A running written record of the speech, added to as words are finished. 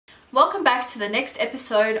Welcome back to the next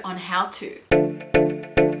episode on how to.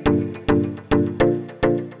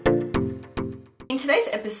 In today's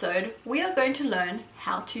episode, we are going to learn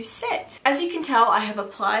how to set. As you can tell, I have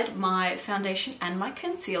applied my foundation and my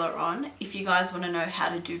concealer on. If you guys want to know how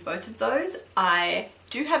to do both of those, I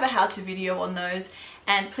do have a how-to video on those,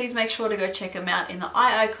 and please make sure to go check them out in the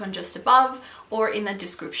eye icon just above or in the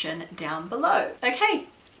description down below. Okay,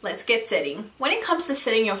 let's get setting. When it comes to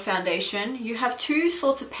setting your foundation, you have two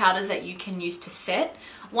sorts of powders that you can use to set.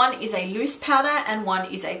 One is a loose powder and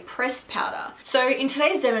one is a pressed powder. So in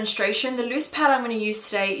today's demonstration, the loose powder I'm going to use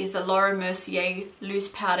today is the Laura Mercier loose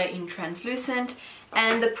powder in translucent,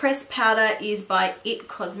 and the pressed powder is by It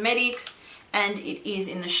Cosmetics, and it is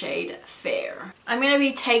in the shade Fair. I'm going to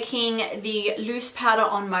be taking the loose powder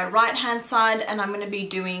on my right hand side, and I'm going to be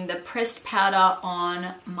doing the pressed powder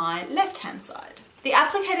on my left hand side. The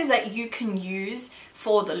applicators that you can use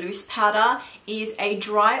for the loose powder is a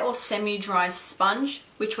dry or semi-dry sponge,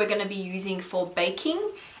 which we're going to be using for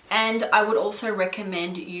baking, and I would also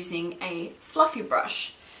recommend using a fluffy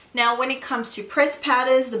brush. Now when it comes to pressed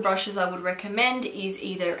powders, the brushes I would recommend is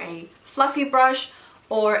either a fluffy brush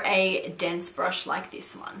or a dense brush like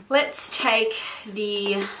this one. Let's take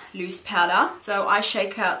the loose powder. So I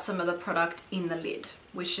shake out some of the product in the lid,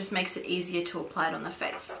 which just makes it easier to apply it on the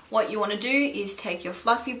face. What you want to do is take your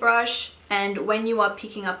fluffy brush, and when you are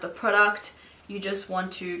picking up the product, you just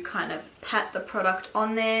want to kind of pat the product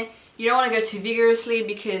on there. You don't want to go too vigorously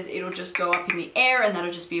because it'll just go up in the air and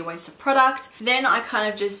that'll just be a waste of product. Then I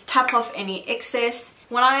kind of just tap off any excess.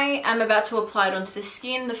 When I am about to apply it onto the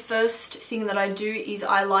skin, the first thing that I do is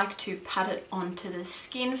I like to pat it onto the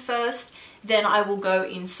skin first. Then I will go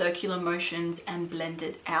in circular motions and blend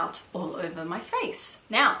it out all over my face.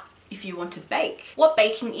 Now, if you want to bake, what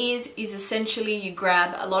baking is essentially you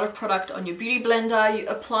grab a lot of product on your beauty blender, you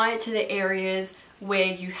apply it to the areas where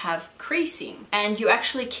you have creasing, and you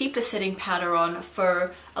actually keep the setting powder on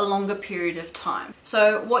for a longer period of time.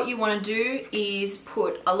 So what you want to do is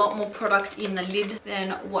put a lot more product in the lid.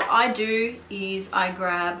 Then what I do is I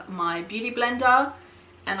grab my beauty blender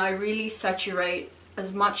and I really saturate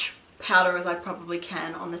as much powder as I probably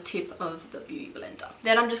can on the tip of the beauty blender.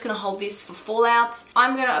 Then I'm just going to hold this for fallouts.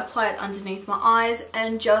 I'm going to apply it underneath my eyes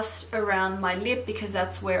and just around my lip because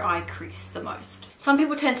that's where I crease the most. Some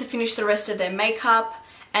people tend to finish the rest of their makeup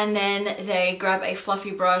and then they grab a fluffy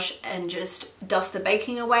brush and just dust the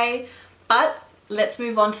baking away, but let's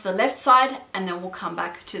move on to the left side and then we'll come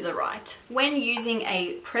back to the right. When using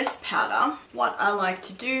a pressed powder, what I like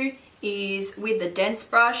to do is with the dense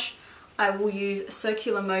brush, I will use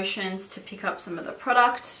circular motions to pick up some of the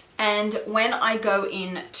product, and when I go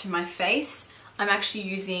in to my face, I'm actually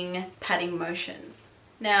using patting motions.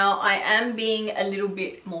 Now I am being a little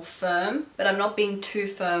bit more firm, but I'm not being too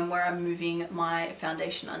firm where I'm moving my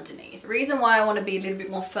foundation underneath. The reason why I want to be a little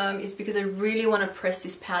bit more firm is because I really want to press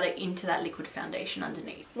this powder into that liquid foundation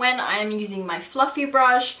underneath. When I'm using my fluffy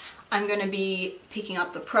brush, I'm going to be picking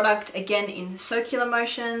up the product again in circular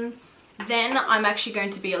motions. Then I'm actually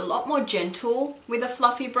going to be a lot more gentle with a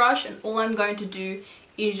fluffy brush, and all I'm going to do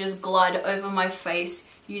is just glide over my face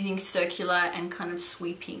using circular and kind of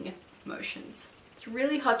sweeping motions. It's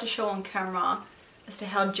really hard to show on camera as to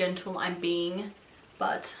how gentle I'm being,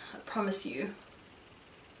 but I promise you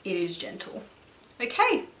it is gentle.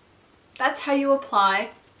 Okay, that's how you apply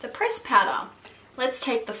the pressed powder. Let's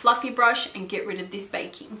take the fluffy brush and get rid of this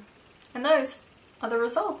baking. And those are the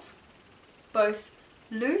results. Both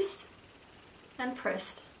loose and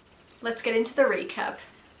pressed. Let's get into the recap.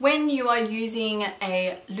 When you are using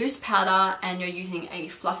a loose powder and you're using a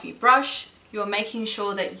fluffy brush, you're making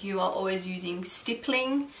sure that you are always using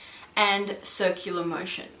stippling and circular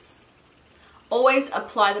motions. Always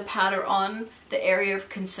apply the powder on the area of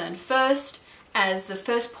concern first, as the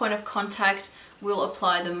first point of contact will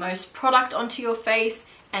apply the most product onto your face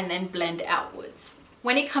and then blend outwards.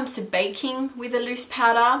 When it comes to baking with a loose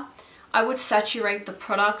powder, I would saturate the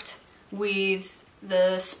product with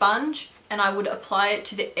the sponge and I would apply it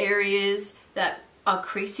to the areas that are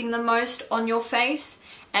creasing the most on your face,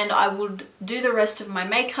 and I would do the rest of my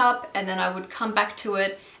makeup and then I would come back to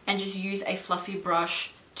it and just use a fluffy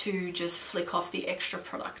brush to just flick off the extra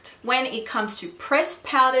product. When it comes to pressed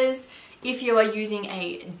powders, if you are using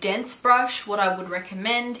a dense brush, what I would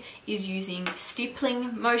recommend is using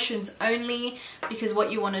stippling motions only, because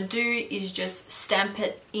what you want to do is just stamp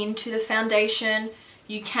it into the foundation.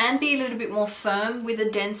 You can be a little bit more firm with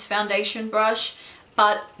a dense foundation brush,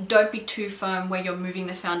 but don't be too firm where you're moving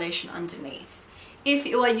the foundation underneath. If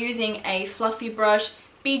you are using a fluffy brush,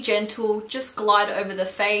 be gentle, just glide over the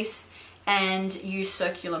face and use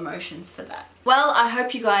circular motions for that. Well, I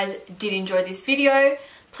hope you guys did enjoy this video.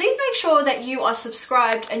 Please make sure that you are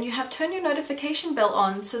subscribed and you have turned your notification bell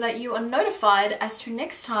on so that you are notified as to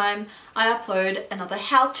next time I upload another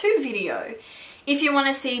how-to video. If you want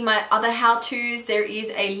to see my other how-tos, there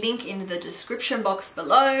is a link in the description box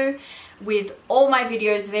below with all my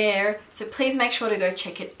videos there, so please make sure to go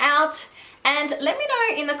check it out. And let me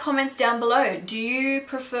know in the comments down below, do you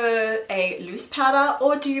prefer a loose powder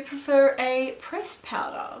or do you prefer a pressed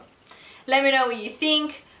powder? Let me know what you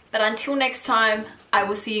think, but until next time, I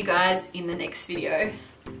will see you guys in the next video.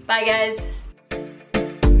 Bye guys!